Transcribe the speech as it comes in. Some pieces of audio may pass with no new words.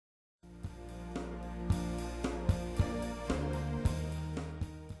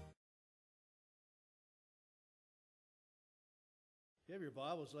you have your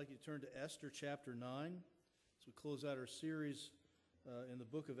Bibles, I'd like you to turn to Esther chapter 9 as we close out our series in the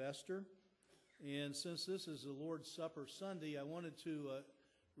book of Esther. And since this is the Lord's Supper Sunday, I wanted to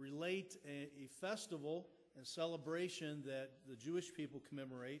relate a festival and celebration that the Jewish people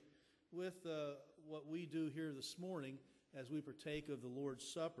commemorate with what we do here this morning as we partake of the Lord's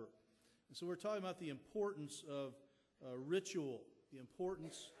Supper. And so we're talking about the importance of ritual, the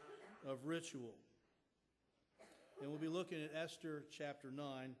importance of ritual. And we'll be looking at Esther chapter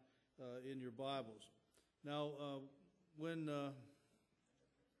 9 in your Bibles. Now, when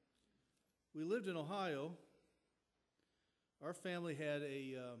we lived in Ohio, our family had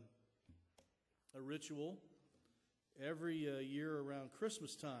a ritual every year around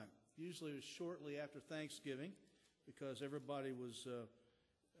Christmas time. Usually it was shortly after Thanksgiving because everybody was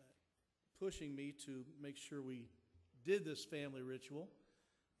pushing me to make sure we did this family ritual.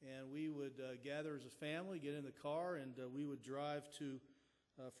 And we would gather as a family, get in the car, and we would drive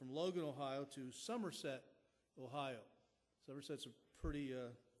from Logan, Ohio, to Somerset, Ohio. Somerset's a pretty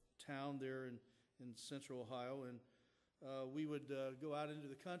town there in central Ohio. And we would go out into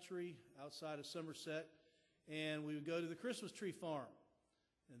the country outside of Somerset, and we would go to the Christmas tree farm.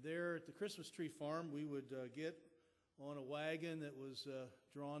 And there at the Christmas tree farm, we would get on a wagon that was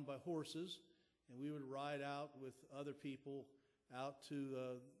drawn by horses, and we would ride out with other people out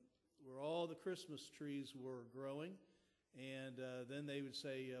to where all the Christmas trees were growing. And then they would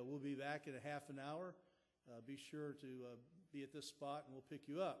say, we'll be back in a half an hour. Be sure to be at this spot and we'll pick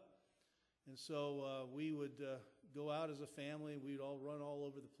you up. And so we would go out as a family and we'd all run all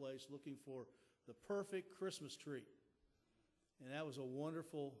over the place looking for the perfect Christmas tree. And that was a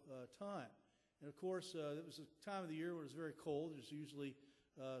wonderful time. And of course, it was a time of the year when it was very cold. There's usually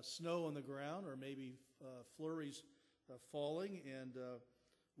snow on the ground or maybe flurries falling, and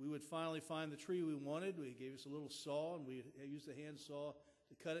we would finally find the tree we wanted. We gave us a little saw, and we used the hand saw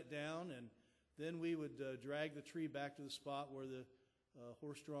to cut it down, and then we would drag the tree back to the spot where the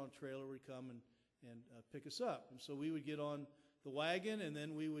horse-drawn trailer would come and pick us up. And so we would get on the wagon, and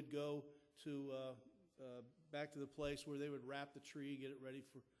then we would go to back to the place where they would wrap the tree, get it ready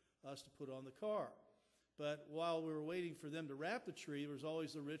for us to put on the car. But while we were waiting for them to wrap the tree, there was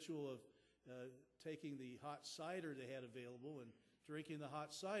always the ritual of taking the hot cider they had available and drinking the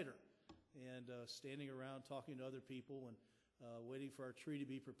hot cider and standing around talking to other people and waiting for our tree to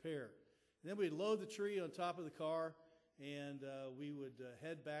be prepared. And then we'd load the tree on top of the car and we would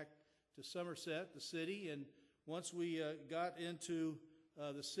head back to Somerset, the city. And once we got into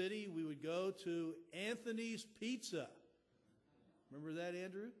the city, we would go to Anthony's Pizza. Remember that,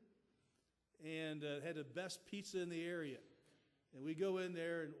 Andrew? And had the best pizza in the area. And we'd go in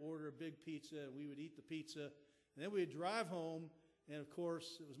there and order a big pizza, and we would eat the pizza. And then we'd drive home, and of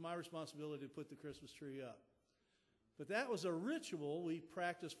course, it was my responsibility to put the Christmas tree up. But that was a ritual we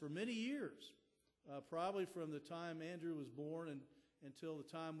practiced for many years, probably from the time Andrew was born until the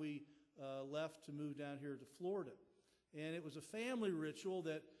time we left to move down here to Florida. And it was a family ritual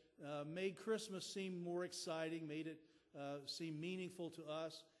that made Christmas seem more exciting, made it seem meaningful to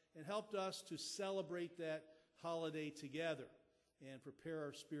us, and helped us to celebrate that holiday together and prepare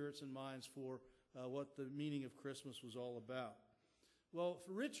our spirits and minds for what the meaning of Christmas was all about. Well,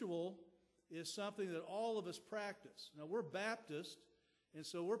 ritual is something that all of us practice. Now, we're Baptist, and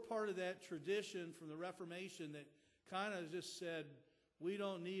so we're part of that tradition from the Reformation that kind of just said, we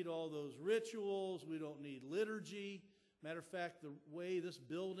don't need all those rituals, we don't need liturgy. Matter of fact, the way this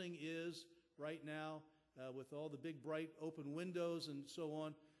building is right now, with all the big bright open windows and so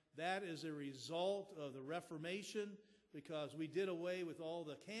on, that is a result of the Reformation, because we did away with all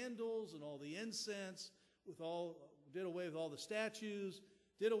the candles and all the incense, did away with all the statues,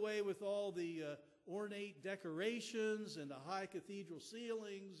 did away with all the ornate decorations and the high cathedral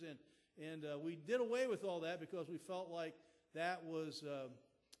ceilings, and we did away with all that because we felt like that was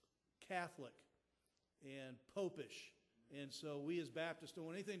Catholic and popish, and so we as Baptists don't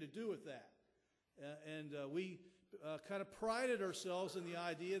want anything to do with that. We kind of prided ourselves in the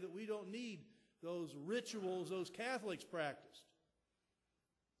idea that we don't need those rituals those Catholics practiced.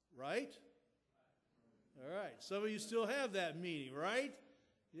 Right? All right. Some of you still have that meaning, right?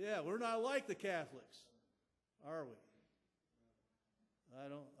 Yeah, we're not like the Catholics, are we?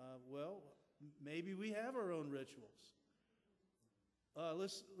 Well, maybe we have our own rituals.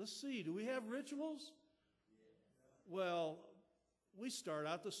 Let's see. Do we have rituals? Well, we start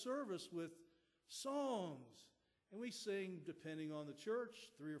out the service with songs. And we sing, depending on the church,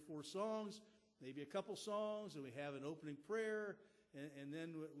 3 or 4 songs, maybe a couple songs, and we have an opening prayer, and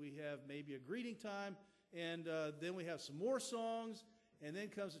then we have maybe a greeting time, and then we have some more songs, and then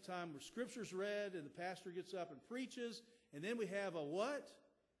comes a time where Scripture's read, and the pastor gets up and preaches, And then we have a what?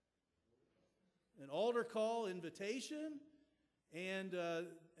 An altar call invitation. And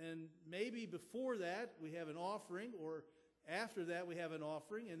maybe before that we have an offering, or after that we have an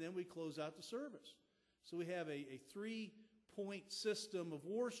offering, and then we close out the service. So we have a three-point system of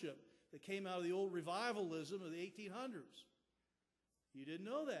worship that came out of the old revivalism of the 1800s. You didn't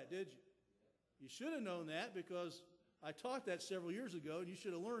know that, did you? You should have known that, because I taught that several years ago, and you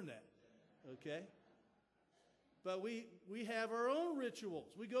should have learned that. Okay? But we have our own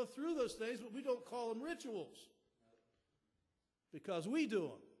rituals. We go through those things, but we don't call them rituals, because we do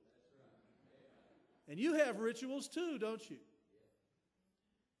them. And you have rituals too, don't you?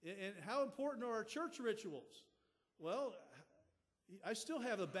 And how important are our church rituals? Well, I still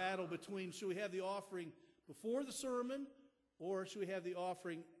have a battle between, should we have the offering before the sermon, or should we have the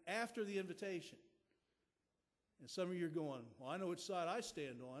offering after the invitation? And some of you are going, well, I know which side I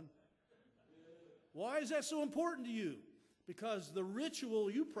stand on. Why is that so important to you? Because the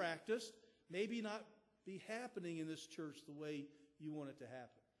ritual you practiced maybe not be happening in this church the way you want it to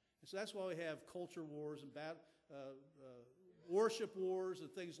happen. And so that's why we have culture wars and worship wars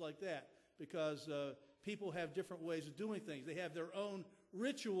and things like that, because people have different ways of doing things. They have their own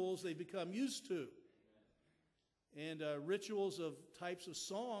rituals they become used to. And rituals of types of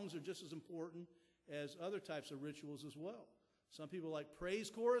songs are just as important as other types of rituals as well. Some people like praise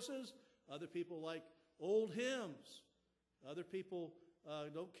choruses. Other people like old hymns. Other people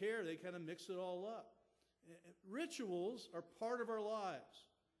don't care. They kind of mix it all up. Rituals are part of our lives.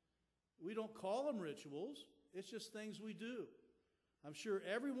 We don't call them rituals. It's just things we do. I'm sure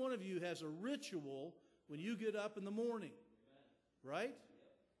every one of you has a ritual when you get up in the morning. Right?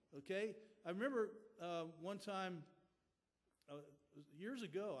 Okay? I remember one time, years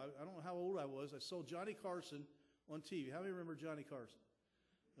ago, I don't know how old I was, I saw Johnny Carson on TV. How many remember Johnny Carson?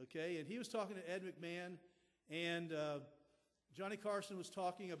 Okay, and he was talking to Ed McMahon, and Johnny Carson was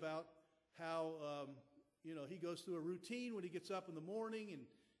talking about how, he goes through a routine when he gets up in the morning, and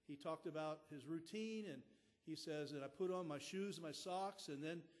he talked about his routine, and he says that I put on my shoes and my socks, and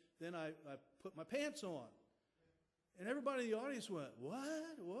then I put my pants on. And everybody in the audience went, what?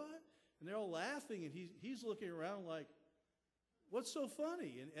 And they're all laughing, and he's looking around like, what's so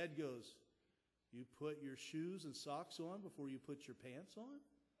funny? And Ed goes, you put your shoes and socks on before you put your pants on?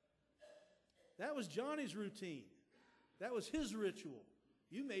 That was Johnny's routine. That was his ritual.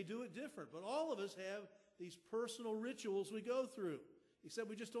 You may do it different, but all of us have these personal rituals we go through, except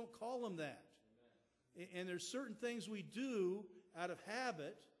we just don't call them that. And there's certain things we do out of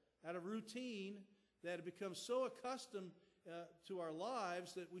habit, out of routine, that have become so accustomed to our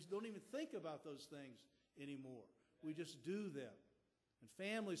lives that we don't even think about those things anymore. We just do them. And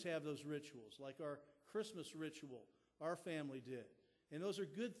families have those rituals, like our Christmas ritual our family did. And those are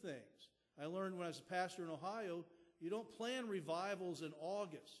good things. I learned when I was a pastor in Ohio, you don't plan revivals in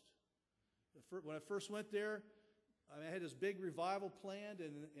August. When I first went there, I had this big revival planned,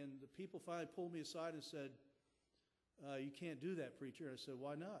 and the people finally pulled me aside and said, you can't do that, preacher. I said,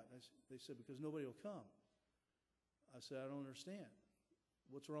 why not? They said, because nobody will come. I said, I don't understand.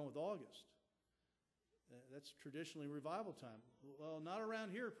 What's wrong with August? That's traditionally revival time. Well, not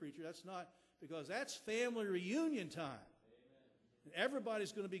around here, preacher. That's not, because that's family reunion time. And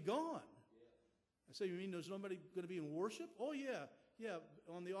everybody's going to be gone. I say, you mean there's nobody going to be in worship? Oh, yeah,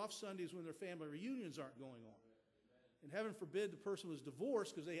 on the off Sundays when their family reunions aren't going on. And heaven forbid the person was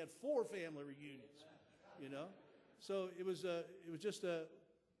divorced because they had 4 family reunions, So it was just a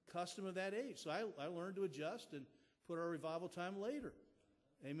custom of that age. So I learned to adjust and put our revival time later.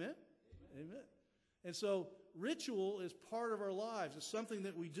 Amen? Amen. And so ritual is part of our lives. It's something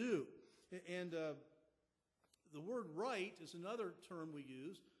that we do. And the word rite is another term we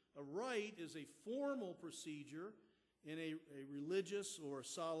use. A rite is a formal procedure in a religious or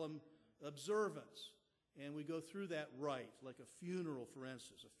solemn observance. And we go through that rite, like a funeral, for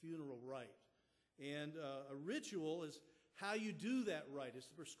instance, a funeral rite. And a ritual is how you do that rite. It's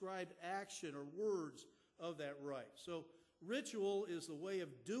the prescribed action or words of that rite. So ritual is the way of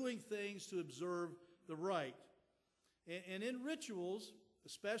doing things to observe the rite. And in rituals,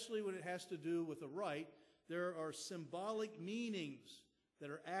 especially when it has to do with a rite, there are symbolic meanings that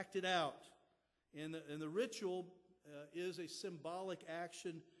are acted out. And the ritual is a symbolic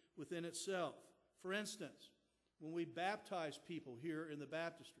action within itself. For instance, when we baptize people here in the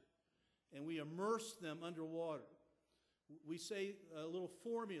baptistry and we immerse them underwater, we say a little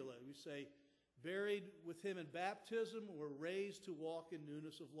formula. We say, buried with him in baptism, we're raised to walk in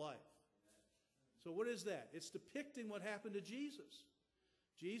newness of life. So what is that? It's depicting what happened to Jesus.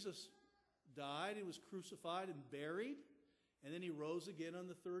 Jesus died, he was crucified and buried, and then he rose again on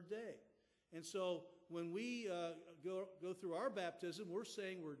the 3rd day. And so when we go through our baptism, we're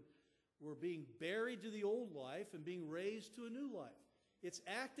saying we're being buried to the old life and being raised to a new life. It's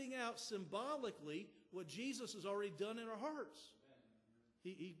acting out symbolically what Jesus has already done in our hearts.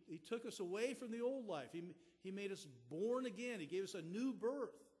 He took us away from the old life. He made us born again. He gave us a new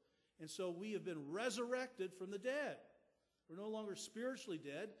birth. And so we have been resurrected from the dead. We're no longer spiritually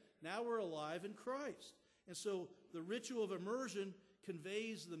dead. Now we're alive in Christ. And so the ritual of immersion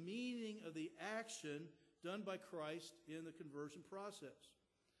conveys the meaning of the action done by Christ in the conversion process.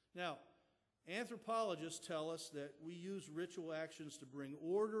 Now, anthropologists tell us that we use ritual actions to bring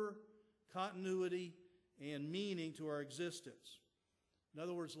order, continuity, and meaning to our existence. In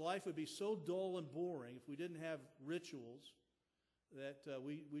other words, life would be so dull and boring if we didn't have rituals that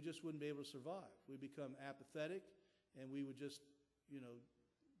we just wouldn't be able to survive. We'd become apathetic, and we would just,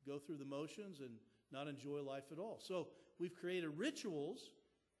 go through the motions and not enjoy life at all. So we've created rituals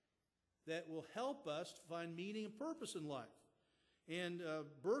that will help us to find meaning and purpose in life. And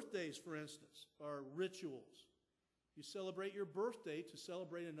birthdays, for instance, are rituals. You celebrate your birthday to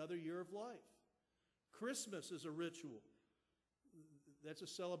celebrate another year of life. Christmas is a ritual. That's a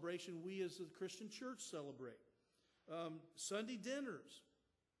celebration we as the Christian church celebrate. Sunday dinners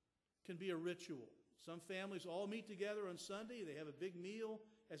can be a ritual. Some families all meet together on Sunday. They have a big meal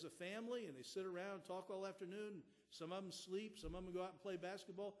as a family, and they sit around and talk all afternoon. Some of them sleep. Some of them go out and play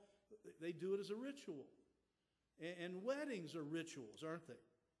basketball. They do it as a ritual. And weddings are rituals, aren't they?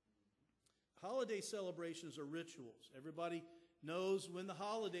 Holiday celebrations are rituals. Everybody knows when the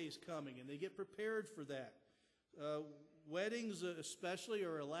holiday's coming, and they get prepared for that. Weddings especially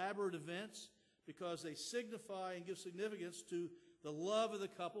are elaborate events because they signify and give significance to the love of the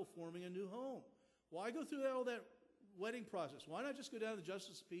couple forming a new home. Why go through all that wedding process? Why not just go down to the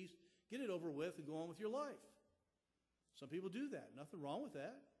justice of peace, get it over with, and go on with your life? Some people do that. Nothing wrong with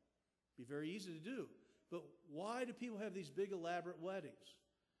that. Be very easy to do. But why do people have these big elaborate weddings?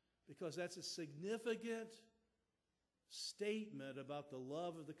 Because that's a significant statement about the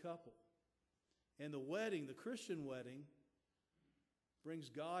love of the couple. And the wedding, the Christian wedding, brings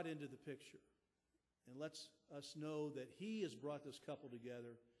God into the picture and lets us know that He has brought this couple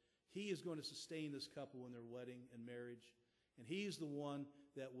together. He is going to sustain this couple in their wedding and marriage. And He's the one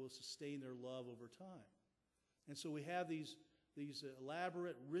that will sustain their love over time. And so we have these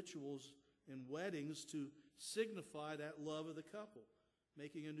elaborate rituals in weddings to signify that love of the couple,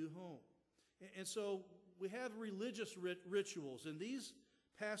 making a new home. And so we have religious rituals, and these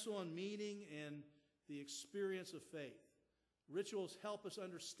pass on meaning and the experience of faith. Rituals help us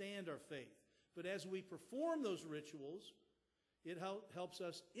understand our faith. But as we perform those rituals, it helps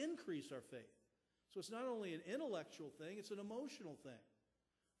us increase our faith. So it's not only an intellectual thing, it's an emotional thing.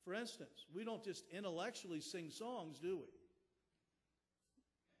 For instance, we don't just intellectually sing songs, do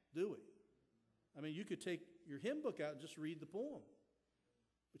we? Do we? I mean, you could take your hymn book out and just read the poem.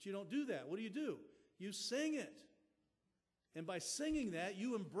 But you don't do that. What do? You sing it. And by singing that,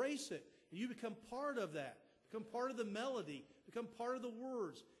 you embrace it. And you become part of that. Become part of the melody. Become part of the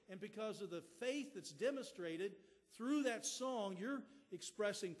words. And because of the faith that's demonstrated through that song, you're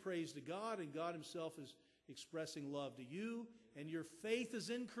expressing praise to God, and God Himself is expressing love to you, and your faith is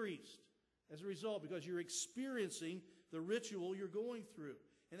increased as a result because you're experiencing the ritual you're going through.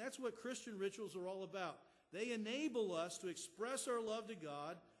 And that's what Christian rituals are all about. They enable us to express our love to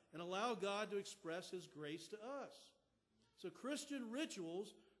God and allow God to express His grace to us. So Christian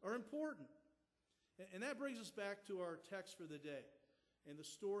rituals are important. And that brings us back to our text for the day and the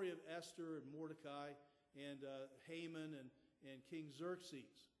story of Esther and Mordecai and Haman and King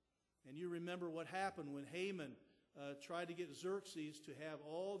Xerxes. And you remember what happened when Haman tried to get Xerxes to have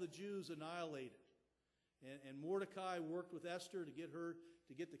all the Jews annihilated. And Mordecai worked with Esther to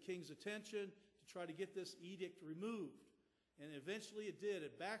get the king's attention, to try to get this edict removed. And eventually it did.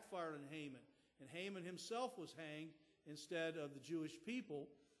 It backfired on Haman. And Haman himself was hanged instead of the Jewish people.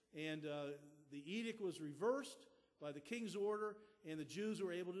 And the edict was reversed by the king's order, and the Jews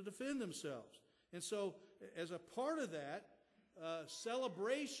were able to defend themselves. And so as a part of that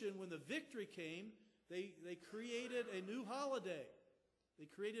celebration, when the victory came, they created a new holiday. They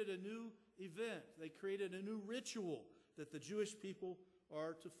created a new event. They created a new ritual that the Jewish people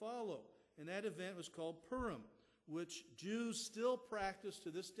are to follow. And that event was called Purim, which Jews still practice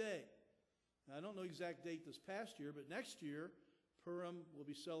to this day. Now, I don't know the exact date this past year, but next year, Purim will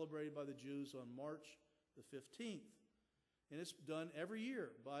be celebrated by the Jews on March the 15th. And it's done every year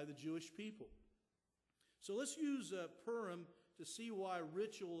by the Jewish people. So let's use Purim to see why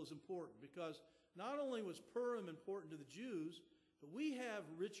ritual is important. Because not only was Purim important to the Jews, but we have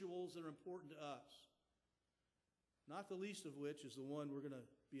rituals that are important to us. not the least of which is the one we're going to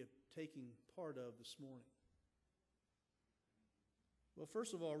be taking part of this morning. Well,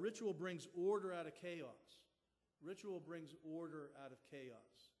 first of all, ritual brings order out of chaos. Ritual brings order out of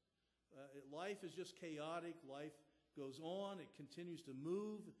chaos. Life is just chaotic. Life goes on. It continues to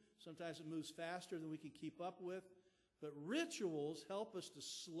move. Sometimes it moves faster than we can keep up with. But rituals help us to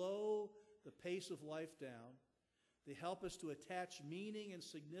slow the pace of life down. They help us to attach meaning and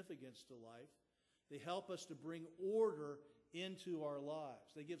significance to life. They help us to bring order into our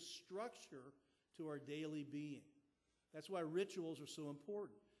lives. They give structure to our daily being. That's why rituals are so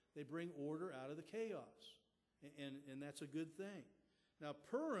important. They bring order out of the chaos, and that's a good thing. Now,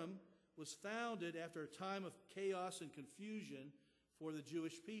 Purim was founded after a time of chaos and confusion for the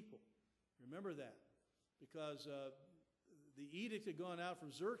Jewish people. Remember that, because the edict had gone out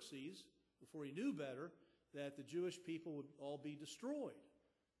from Xerxes, before he knew better, that the Jewish people would all be destroyed,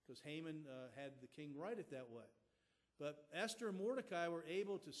 because Haman had the king write it that way. But Esther and Mordecai were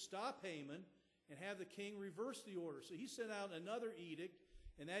able to stop Haman and have the king reverse the order. So he sent out another edict,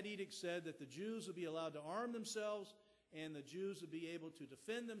 and that edict said that the Jews would be allowed to arm themselves, and the Jews would be able to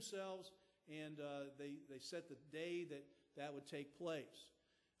defend themselves, and they set the day that would take place.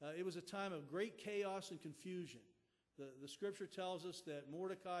 It was a time of great chaos and confusion. The scripture tells us that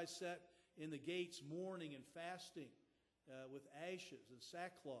Mordecai sat in the gates mourning and fasting with ashes and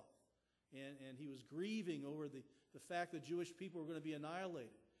sackcloth, and he was grieving over the fact that Jewish people were going to be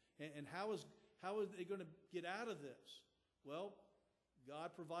annihilated. And how are they going to get out of this? Well,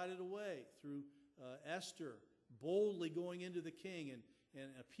 God provided a way through Esther boldly going into the king and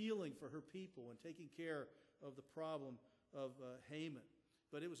appealing for her people and taking care of the problem of Haman.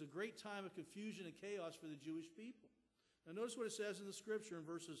 But it was a great time of confusion and chaos for the Jewish people. Now notice what it says in the scripture in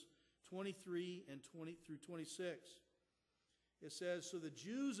verses 23 and 20 through 26. It says, "So the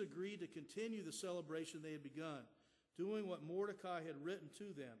Jews agreed to continue the celebration they had begun, doing what Mordecai had written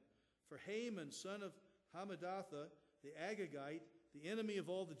to them. For Haman, son of Hammedatha, the Agagite, the enemy of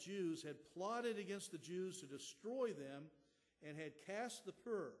all the Jews, had plotted against the Jews to destroy them and had cast the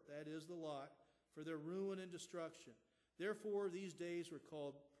pur, that is the lot, for their ruin and destruction. Therefore, these days were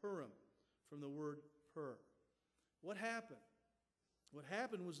called Purim, from the word pur." What happened? What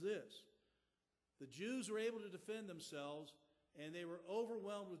happened was this. The Jews were able to defend themselves, and they were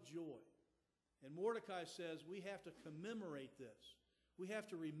overwhelmed with joy. And Mordecai says, we have to commemorate this. We have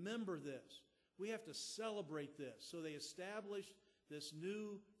to remember this. We have to celebrate this. So they established this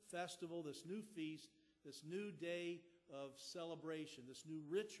new festival, this new feast, this new day of celebration, this new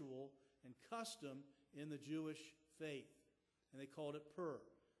ritual and custom in the Jewish faith. And they called it Pur.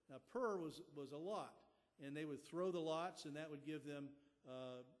 Now, Pur was a lot. And they would throw the lots, and that would give them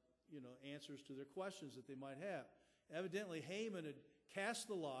answers to their questions that they might have. Evidently, Haman had cast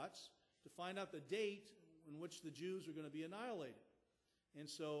the lots to find out the date in which the Jews were going to be annihilated. And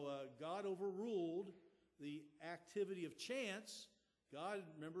so God overruled the activity of chance. God,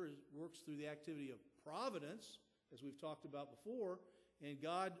 remember, works through the activity of providence, as we've talked about before. And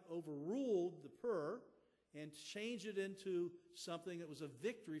God overruled the Pur and changed it into something that was a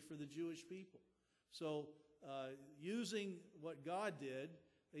victory for the Jewish people. So using what God did,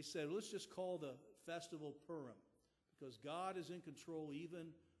 they said, let's just call the festival Purim, because God is in control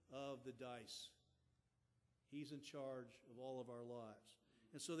even of the dice. He's in charge of all of our lives.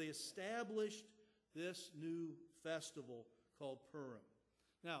 And so they established this new festival called Purim.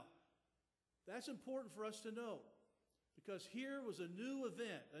 Now, that's important for us to know, because here was a new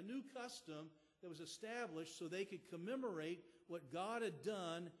event, a new custom that was established so they could commemorate what God had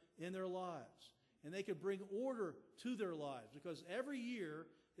done in their lives. And they could bring order to their lives, because every year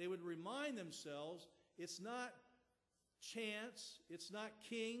they would remind themselves it's not chance, it's not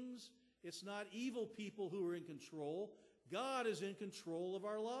kings, it's not evil people who are in control. God is in control of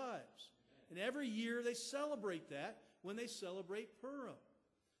our lives. And every year they celebrate that when they celebrate Purim.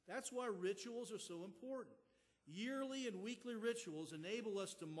 That's why rituals are so important. Yearly and weekly rituals enable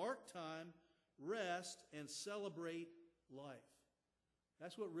us to mark time, rest, and celebrate life.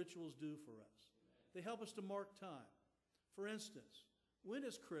 That's what rituals do for us. They help us to mark time. For instance, when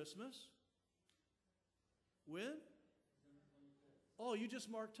is Christmas? When? Oh, you just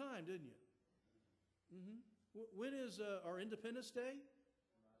marked time, didn't you? When is our Independence Day?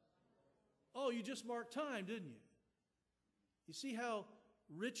 Oh, you just marked time, didn't you? You see how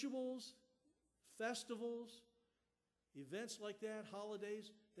rituals, festivals, events like that,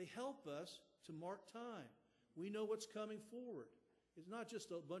 holidays, they help us to mark time. We know what's coming forward. It's not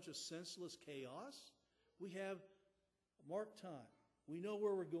just a bunch of senseless chaos. We have marked time. We know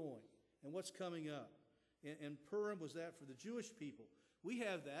where we're going and what's coming up. And Purim was that for the Jewish people. We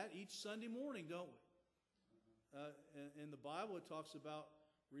have that each Sunday morning, don't we? In the Bible, it talks about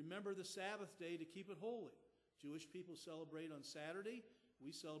remember the Sabbath day to keep it holy. Jewish people celebrate on Saturday.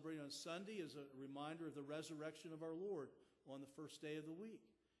 We celebrate on Sunday as a reminder of the resurrection of our Lord on the first day of the week.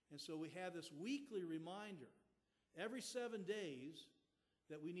 And so we have this weekly reminder every 7 days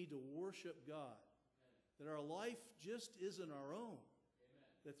that we need to worship God, that our life just isn't our own,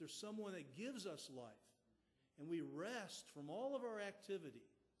 that there's someone that gives us life. And we rest from all of our activity,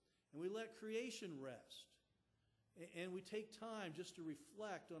 and we let creation rest. And we take time just to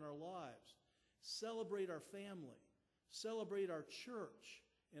reflect on our lives, celebrate our family, celebrate our church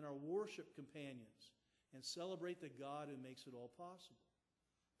and our worship companions, and celebrate the God who makes it all possible.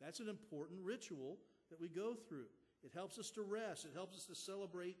 That's an important ritual that we go through. It helps us to rest. It helps us to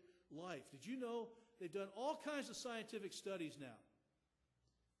celebrate life. Did you know they've done all kinds of scientific studies now?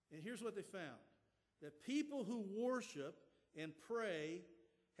 And here's what they found. That people who worship and pray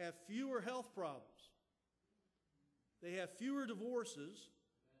have fewer health problems. They have fewer divorces,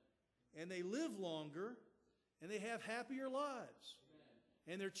 and they live longer, and they have happier lives.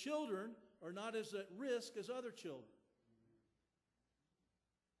 And their children are not as at risk as other children.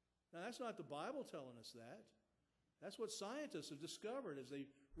 Now, that's not the Bible telling us that. That's what scientists have discovered as they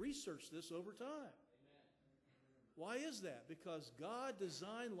research this over time. Why is that? Because God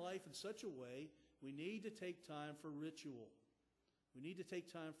designed life in such a way we need to take time for ritual. We need to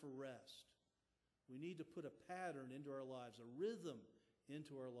take time for rest. We need to put a pattern into our lives, a rhythm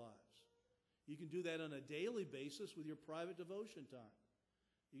into our lives. You can do that on a daily basis with your private devotion time.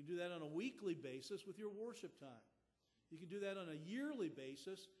 You can do that on a weekly basis with your worship time. You can do that on a yearly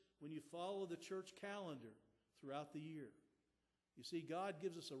basis when you follow the church calendar throughout the year. You see, God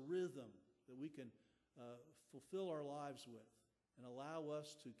gives us a rhythm that we can fulfill our lives with and allow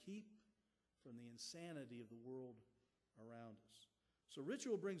us to keep from the insanity of the world around us. So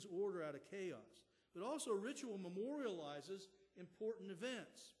ritual brings order out of chaos. But also ritual memorializes important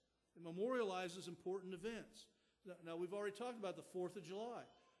events. It memorializes important events. Now, we've already talked about the 4th of July.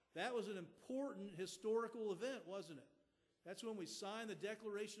 That was an important historical event, wasn't it? That's when we signed the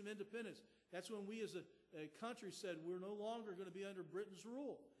Declaration of Independence. That's when we as a country said we're no longer going to be under Britain's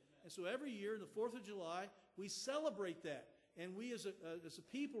rule. And so every year, on the 4th of July, we celebrate that. And we as a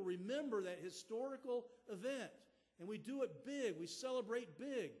people remember that historical event. And we do it big. We celebrate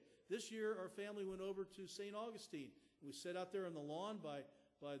big. This year, our family went over to St. Augustine. We sat out there on the lawn by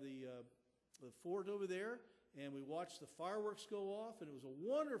the fort over there, and we watched the fireworks go off, and it was a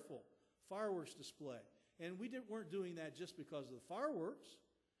wonderful fireworks display. And we weren't doing that just because of the fireworks.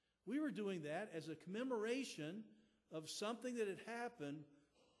 We were doing that as a commemoration of something that had happened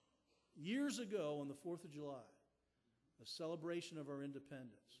years ago on the 4th of July, a celebration of our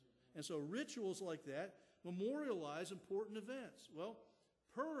independence. And so rituals like that memorialize important events. Well,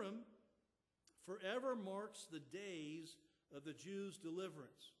 Purim forever marks the days of the Jews'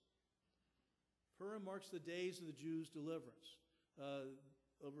 deliverance. Purim marks the days of the Jews' deliverance. The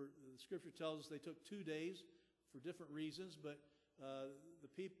Scripture tells us they took 2 days for different reasons, but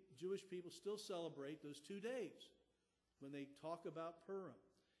the Jewish people still celebrate those 2 days when they talk about Purim.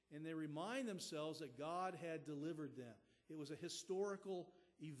 And they remind themselves that God had delivered them. It was a historical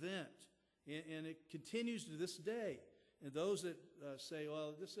event, and it continues to this day. And those that say,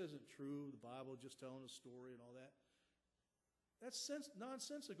 well, this isn't true, the Bible just telling a story and all that, that's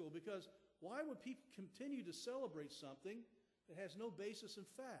nonsensical, because why would people continue to celebrate something that has no basis in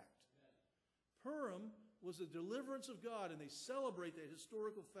fact? Purim was the deliverance of God, and they celebrate that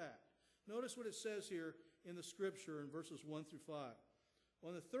historical fact. Notice what it says here in the Scripture in verses 1 through 5.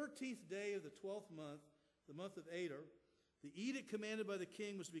 On the 13th day of the 12th month, the month of Adar, the edict commanded by the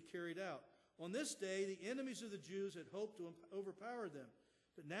king was to be carried out. On this day, the enemies of the Jews had hoped to overpower them.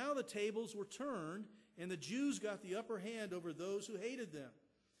 But now the tables were turned, and the Jews got the upper hand over those who hated them.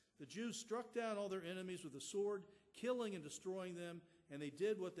 The Jews struck down all their enemies with the sword, killing and destroying them, and they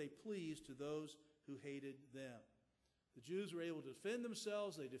did what they pleased to those who hated them. The Jews were able to defend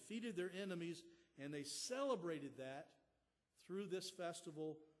themselves, they defeated their enemies, and they celebrated that through this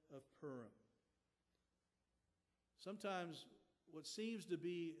festival of Purim. Sometimes what seems to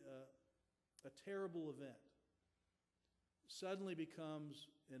be a terrible event suddenly becomes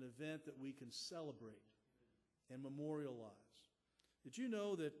an event that we can celebrate and memorialize. Did you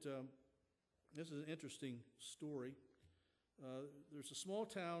know that, this is an interesting story, there's a small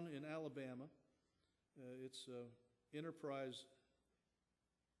town in Alabama, it's Enterprise,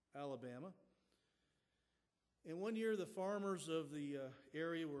 Alabama, and one year the farmers of the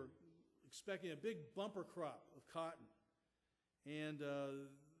area were expecting a big bumper crop of cotton, and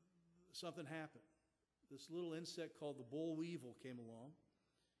something happened. This little insect called the boll weevil came along,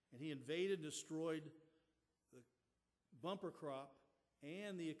 and he invaded and destroyed bumper crop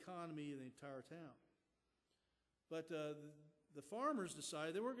and the economy of the entire town. But the farmers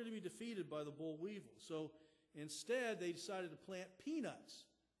decided they weren't going to be defeated by the boll weevil. So instead, they decided to plant peanuts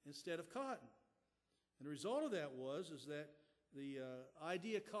instead of cotton. And the result of that is that the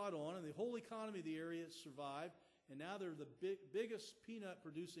idea caught on, and the whole economy of the area survived, and now they're the biggest peanut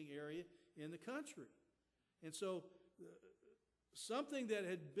producing area in the country. And so something that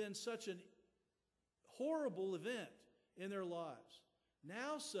had been such a horrible event in their lives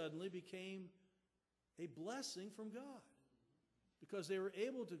now suddenly became a blessing from God, because they were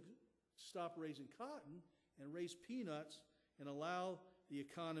able to stop raising cotton and raise peanuts and allow the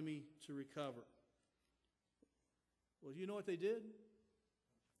economy to recover. Well, you know what they did?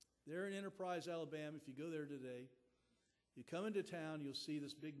 They're in Enterprise, Alabama. If you go there today, you come into town, you'll see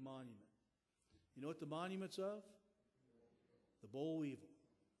this big monument. You know what the monument's of? The boll weevil.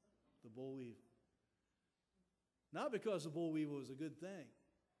 The boll weevil. Not because the boll weevil was a good thing,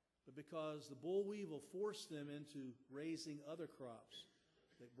 but because the boll weevil forced them into raising other crops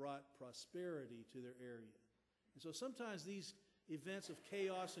that brought prosperity to their area. And so sometimes these events of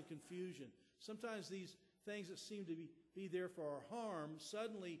chaos and confusion, sometimes these things that seem to be there for our harm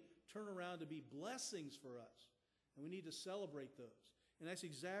suddenly turn around to be blessings for us. And we need to celebrate those. And that's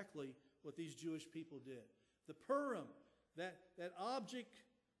exactly what these Jewish people did. The Purim, that object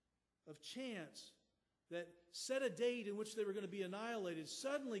of chance that set a date in which they were going to be annihilated,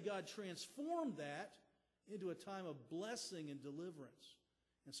 suddenly God transformed that into a time of blessing and deliverance.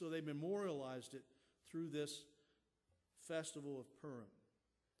 And so they memorialized it through this festival of Purim.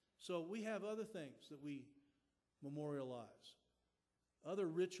 So we have other things that we memorialize, other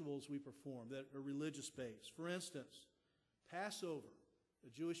rituals we perform that are religious-based. For instance, Passover.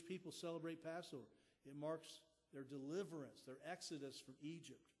 The Jewish people celebrate Passover. It marks their deliverance, their exodus from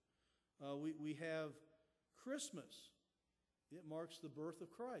Egypt. We have Christmas. It marks the birth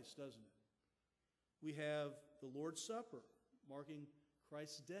of Christ, doesn't it? We have the Lord's Supper, marking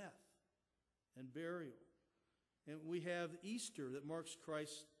Christ's death and burial. And we have Easter, that marks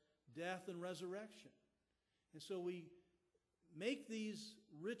Christ's death and resurrection. And so we make these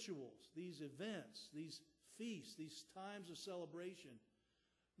rituals, these events, these feasts, these times of celebration,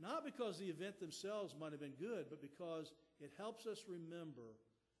 not because the event themselves might have been good, but because it helps us remember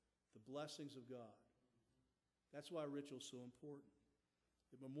the blessings of God. That's why ritual is so important.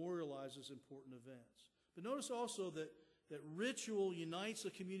 It memorializes important events. But notice also that ritual unites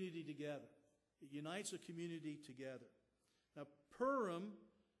a community together. It unites a community together. Now, Purim,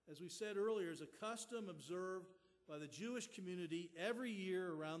 as we said earlier, is a custom observed by the Jewish community every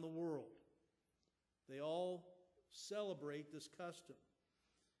year around the world. They all celebrate this custom.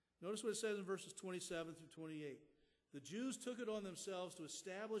 Notice what it says in verses 27 through 28. The Jews took it on themselves to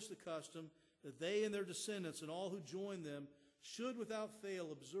establish the custom that they and their descendants and all who join them should without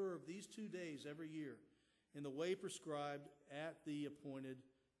fail observe these 2 days every year in the way prescribed at the appointed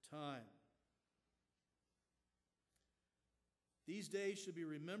time. These days should be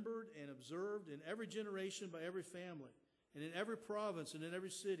remembered and observed in every generation by every family, and in every province and in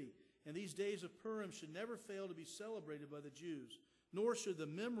every city. And these days of Purim should never fail to be celebrated by the Jews, nor should the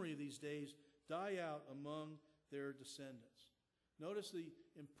memory of these days die out among their descendants. Notice the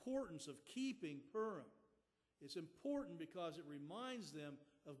importance of keeping Purim. It's important because it reminds them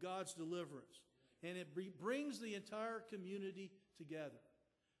of God's deliverance, and it brings the entire community together.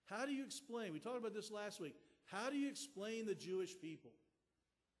 How do you explain? We talked about this last week. How do you explain the Jewish people?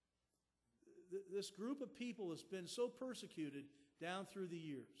 This group of people has been so persecuted down through the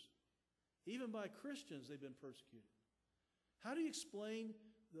years. Even by Christians, they've been persecuted. How do you explain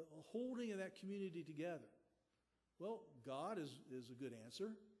the holding of that community together? Well, God is a good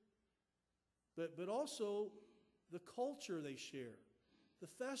answer. But also the culture they share, the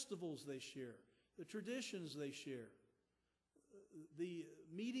festivals they share, the traditions they share, the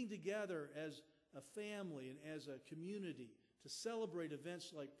meeting together as a family and as a community to celebrate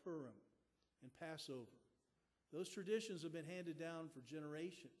events like Purim and Passover. Those traditions have been handed down for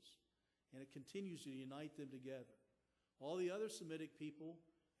generations, and it continues to unite them together. All the other Semitic people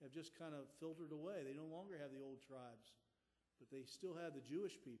have just kind of filtered away. They no longer have the old tribes, but they still have the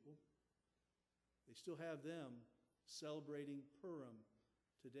Jewish people. They still have them celebrating Purim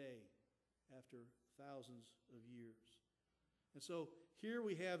today after thousands of years. And so here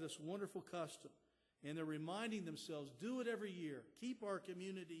we have this wonderful custom, and they're reminding themselves, do it every year. Keep our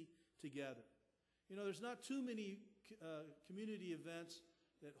community together. You know, there's not too many community events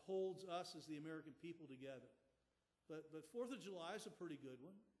that holds us as the American people together. But 4th of July is a pretty good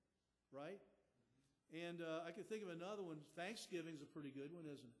one, right? And I can think of another one. Thanksgiving is a pretty good one,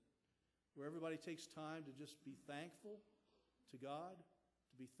 isn't it? where everybody takes time to just be thankful to God,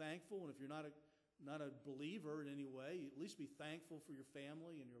 to be thankful. And if you're not a believer in any way, at least be thankful for your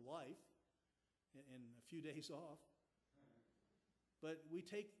family and your life and a few days off. But we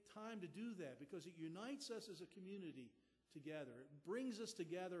take time to do that because it unites us as a community together. It brings us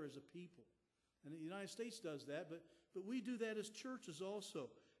together as a people. And the United States does that, but we do that as churches also.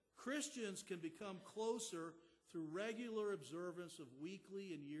 Christians can become closer through regular observance of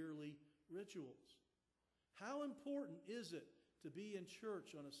weekly and yearly rituals. How important is it to be in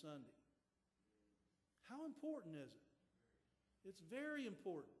church on a Sunday? How important is it? It's very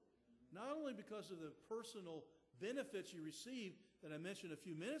important. Not only because of the personal benefits you receive that I mentioned a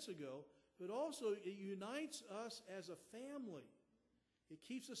few minutes ago, but also it unites us as a family. It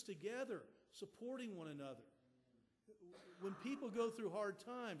keeps us together, supporting one another. When people go through hard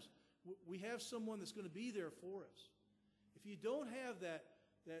times, we have someone that's going to be there for us. If you don't have that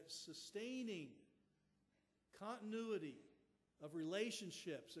sustaining continuity of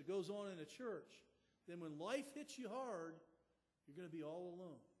relationships that goes on in a church, then when life hits you hard, you're going to be all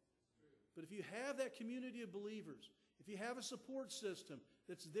alone. But if you have that community of believers, if you have a support system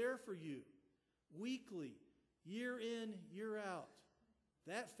that's there for you weekly, year in, year out,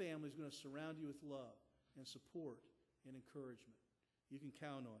 that family is going to surround you with love and support and encouragement. You can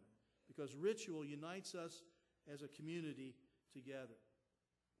count on it because ritual unites us as a community together.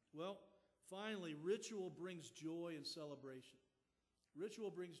 Well, finally, ritual brings joy and celebration.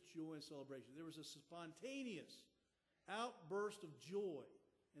 Ritual brings joy and celebration. There was a spontaneous outburst of joy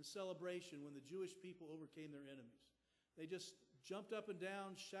and celebration when the Jewish people overcame their enemies. They just jumped up and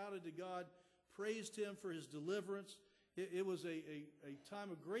down, shouted to God, praised Him for His deliverance. It was a time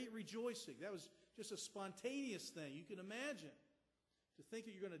of great rejoicing. That was just a spontaneous thing. You can imagine to think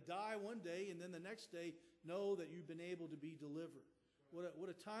that you're going to die one day and then the next day know that you've been able to be delivered. What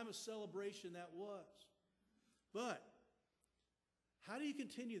a time of celebration that was. But how do you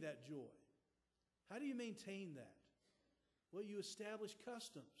continue that joy? How do you maintain that? Well, you establish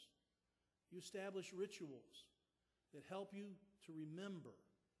customs. You establish rituals that help you to remember,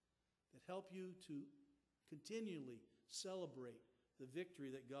 that help you to continually celebrate the victory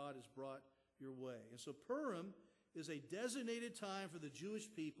that God has brought your way. And so Purim is a designated time for the Jewish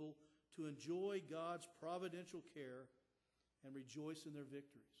people to enjoy God's providential care and rejoice in their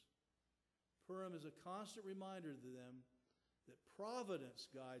victories. Purim is a constant reminder to them that providence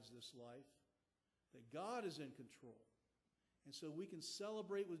guides this life, that God is in control. And so we can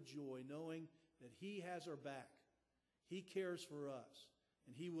celebrate with joy knowing that He has our back. He cares for us,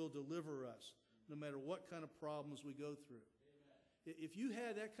 and He will deliver us no matter what kind of problems we go through. Amen. If you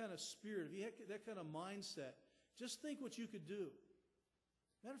had that kind of spirit, if you had that kind of mindset, just think what you could do.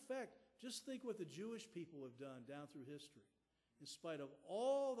 Matter of fact, just think what the Jewish people have done down through history in spite of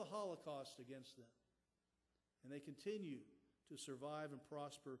all the Holocaust against them. And they continue to survive and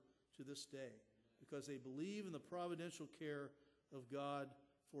prosper to this day because they believe in the providential care of God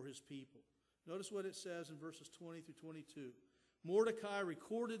for His people. Notice what it says in verses 20 through 22. Mordecai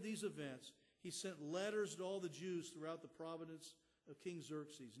recorded these events. He sent letters to all the Jews throughout the province of King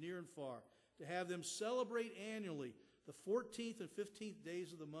Xerxes, near and far, to have them celebrate annually the 14th and 15th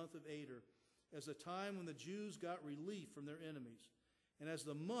days of the month of Adar as a time when the Jews got relief from their enemies, and as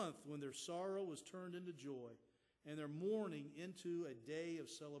the month when their sorrow was turned into joy and their mourning into a day of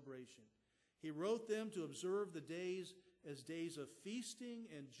celebration. He wrote them to observe the days as days of feasting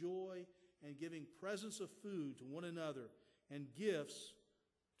and joy and giving presents of food to one another and gifts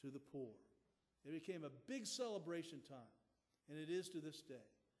to the poor. It became a big celebration time, and it is to this day.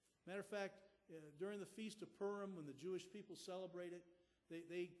 Matter of fact, during the Feast of Purim, when the Jewish people celebrate it,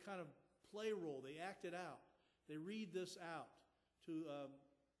 they kind of play role. They act it out. They read this out to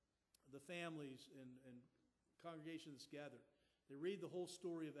the families and congregations gathered. They read the whole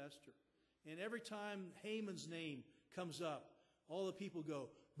story of Esther. And every time Haman's name comes up, all the people go,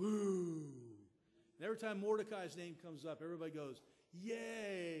 boo. And every time Mordecai's name comes up, everybody goes,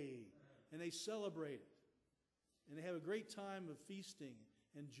 yay. And they celebrate it. And they have a great time of feasting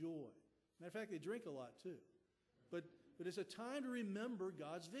and joy. Matter of fact, they drink a lot too. But it's a time to remember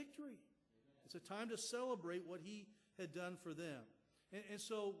God's victory. It's a time to celebrate what He had done for them. And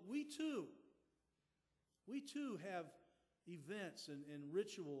so we too have events and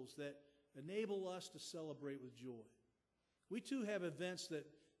rituals that enable us to celebrate with joy. We too have events that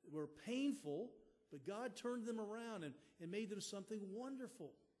were painful, but God turned them around and made them something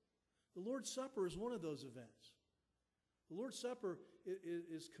wonderful. The Lord's Supper is one of those events. The Lord's Supper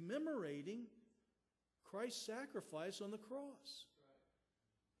is commemorating Christ's sacrifice on the cross,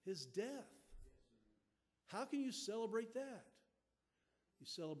 His death. How can you celebrate that? You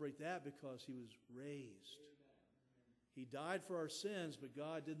celebrate that because he was raised. He died for our sins, but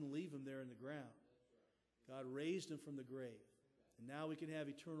God didn't leave him there in the ground. God raised him from the grave. And now we can have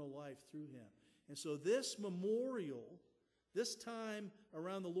eternal life through him. And so this memorial, this time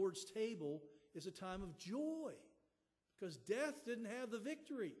around the Lord's table, is a time of joy. Because death didn't have the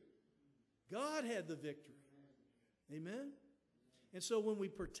victory. God had the victory. Amen? And so when we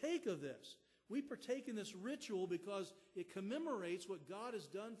partake of this, we partake in this ritual because it commemorates what God has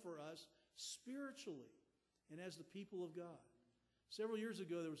done for us spiritually and as the people of God. Several years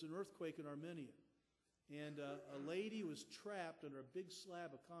ago, there was an earthquake in Armenia. And a lady was trapped under a big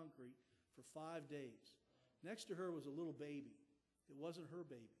slab of concrete for 5 days. Next to her was a little baby. It wasn't her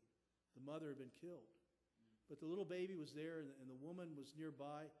baby. The mother had been killed. But the little baby was there, and the woman was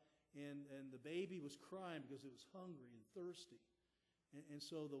nearby, and the baby was crying because it was hungry and thirsty. And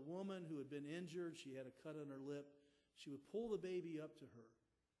so the woman who had been injured, she had a cut on her lip, she would pull the baby up to her,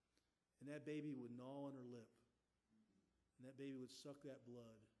 and that baby would gnaw on her lip. And that baby would suck that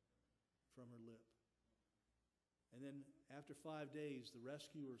blood from her lip. And then after 5 days, the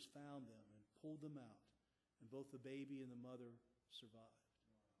rescuers found them and pulled them out, and both the baby and the mother survived.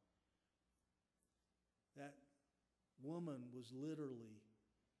 That woman was literally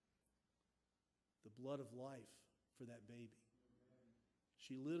the blood of life for that baby.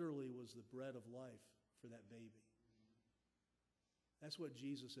 She literally was the bread of life for that baby. That's what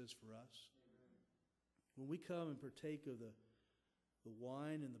Jesus is for us. When we come and partake of the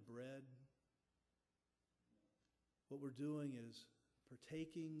wine and the bread, what we're doing is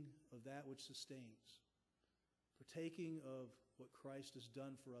partaking of that which sustains, partaking of what Christ has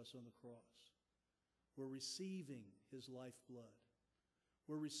done for us on the cross. We're receiving his lifeblood.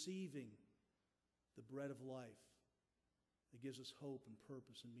 We're receiving the bread of life that gives us hope and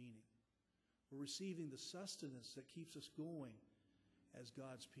purpose and meaning. We're receiving the sustenance that keeps us going as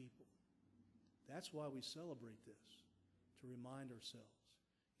God's people. That's why we celebrate this, to remind ourselves.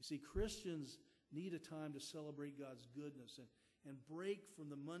 You see, Christians need a time to celebrate God's goodness and break from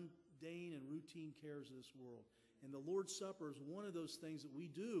the mundane and routine cares of this world. And the Lord's Supper is one of those things that we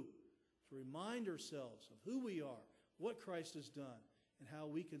do to remind ourselves of who we are, what Christ has done, and how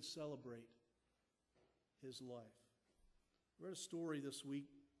we can celebrate his life. I read a story this week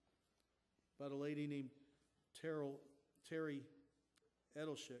about a lady named Terry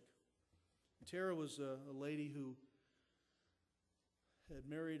Edelschick. Tara was a lady who had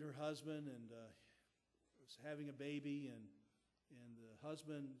married her husband and was having a baby, and the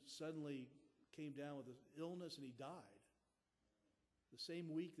husband suddenly came down with an illness and he died. The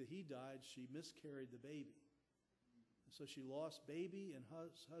same week that he died, she miscarried the baby. And so she lost baby and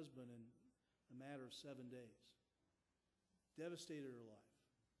husband in a matter of 7 days. Devastated her life.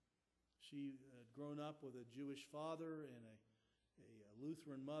 She had grown up with a Jewish father and a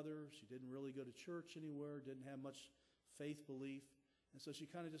Lutheran mother. She didn't really go to church anywhere, didn't have much faith belief. And so she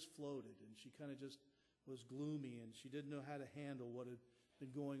kind of just floated, and she kind of just was gloomy, and she didn't know how to handle what had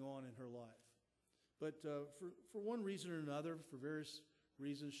been going on in her life. But for one reason or another, for various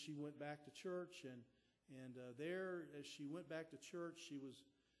reasons, she went back to church, and there, as she went back to church, she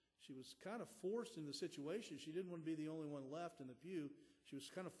was kind of forced in the situation. She didn't want to be the only one left in the pew. She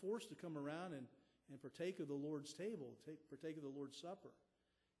was kind of forced to come around and partake of the Lord's table, partake of the Lord's Supper.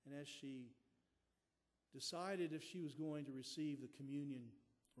 And as she decided if she was going to receive the communion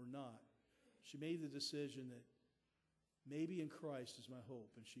or not, she made the decision that maybe in Christ is my hope.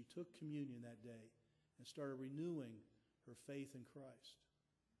 And she took communion that day and started renewing her faith in Christ.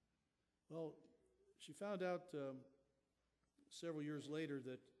 Well, she found out several years later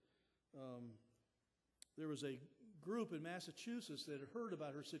that there was a group in Massachusetts that had heard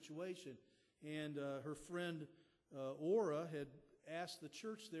about her situation, and her friend Ora had asked the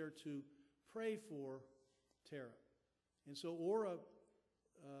church there to pray for Tara. And so Ora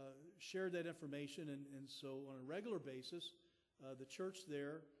shared that information, and so on a regular basis, the church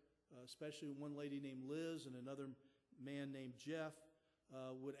there, especially one lady named Liz and another man named Jeff,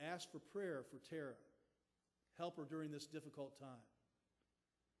 would ask for prayer for Tara, help her during this difficult time.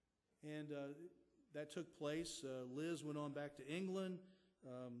 And that took place. Liz went on back to England.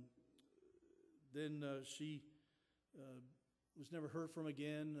 Then she was never heard from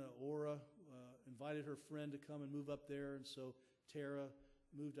again. Ora invited her friend to come and move up there, and so Tara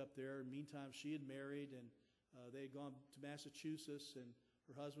moved up there. In the meantime, she had married, and they had gone to Massachusetts, and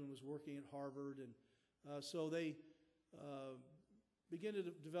her husband was working at Harvard. And so they began to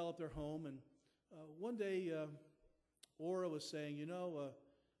develop their home. And one day, Ora was saying,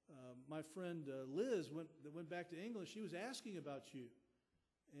 my friend Liz that went back to England, she was asking about you.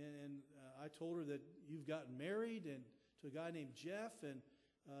 And I told her that you've gotten married and to a guy named Jeff, and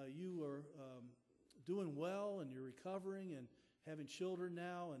you are doing well and you're recovering and having children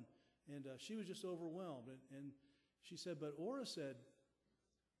now. And she was just overwhelmed. And she said, but Ora said,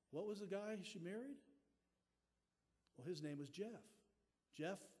 what was the guy she married? Well, his name was Jeff.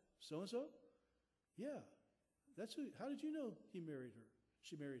 Jeff so-and-so? Yeah. That's who. How did you know he married her?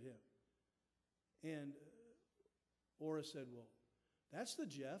 She married him. And Ora said, well, that's the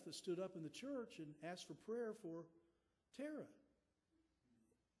Jeff that stood up in the church and asked for prayer for Tara.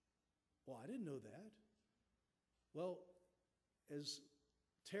 Well, I didn't know that. Well, as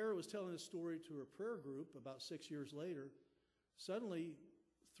Tara was telling this story to her prayer group about 6 years later, suddenly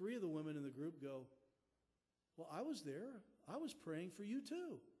 3 of the women in the group go, well, I was there. I was praying for you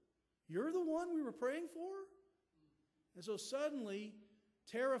too. You're the one we were praying for? And so suddenly,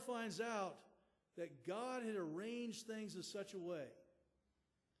 Tara finds out that God had arranged things in such a way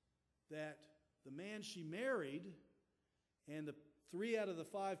that the man she married and the 3 out of the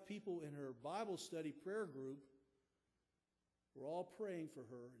 5 people in her Bible study prayer group were all praying for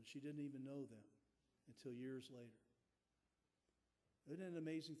her, and she didn't even know them until years later. Isn't that an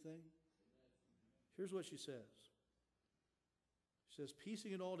amazing thing? Here's what she says. She says,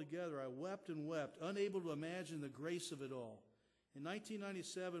 piecing it all together, I wept and wept, unable to imagine the grace of it all. In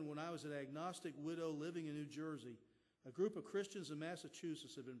 1997, when I was an agnostic widow living in New Jersey, a group of Christians in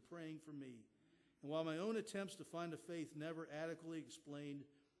Massachusetts had been praying for me. And while my own attempts to find a faith never adequately explained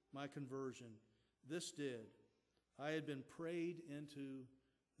my conversion, this did. I had been prayed into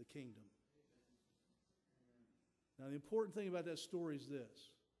the kingdom. Now, the important thing about that story is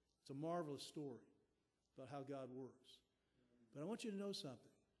this. It's a marvelous story about how God works. But I want you to know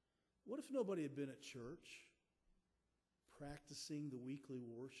something. What if nobody had been at church practicing the weekly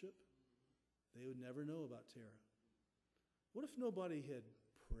worship? They would never know about Tara. What if nobody had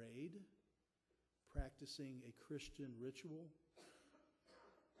prayed, practicing a Christian ritual?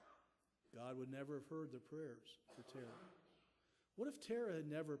 God would never have heard their prayers for Tara. What if Tara had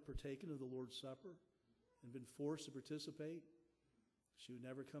never partaken of the Lord's Supper and been forced to participate? She would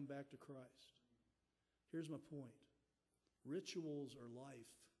never come back to Christ. Here's my point. Rituals are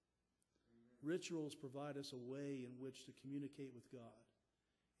life. Rituals provide us a way in which to communicate with God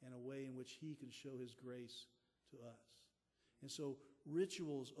and a way in which He can show His grace to us. And so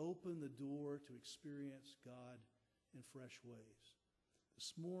rituals open the door to experience God in fresh ways.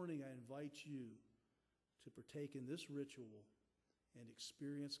 This morning I invite you to partake in this ritual and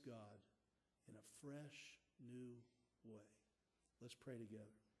experience God in a fresh, new way. Let's pray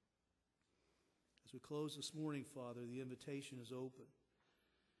together. As we close this morning, Father, the invitation is open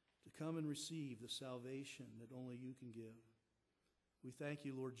to come and receive the salvation that only you can give. We thank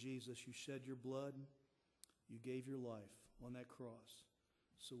you, Lord Jesus. You shed your blood. You gave your life on that cross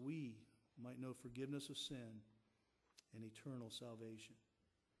so we might know forgiveness of sin and eternal salvation.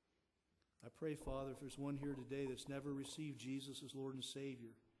 I pray, Father, if there's one here today that's never received Jesus as Lord and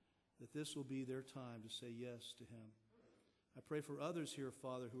Savior, that this will be their time to say yes to Him. I pray for others here,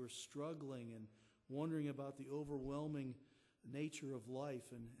 Father, who are struggling and wondering about the overwhelming nature of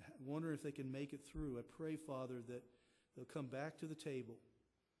life and wondering if they can make it through. I pray, Father, that they'll come back to the table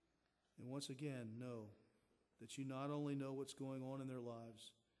and once again know that you not only know what's going on in their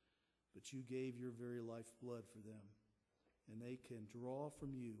lives, but you gave your very lifeblood for them. And they can draw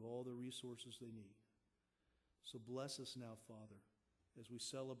from you all the resources they need. So bless us now, Father, as we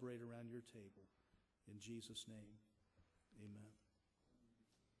celebrate around your table. In Jesus' name, amen.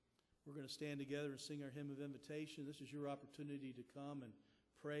 We're going to stand together and sing our hymn of invitation. This is your opportunity to come and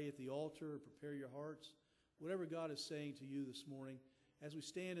pray at the altar, prepare your hearts. Whatever God is saying to you this morning, as we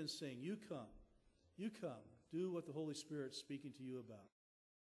stand and sing, you come. You come. Do what the Holy Spirit's speaking to you about.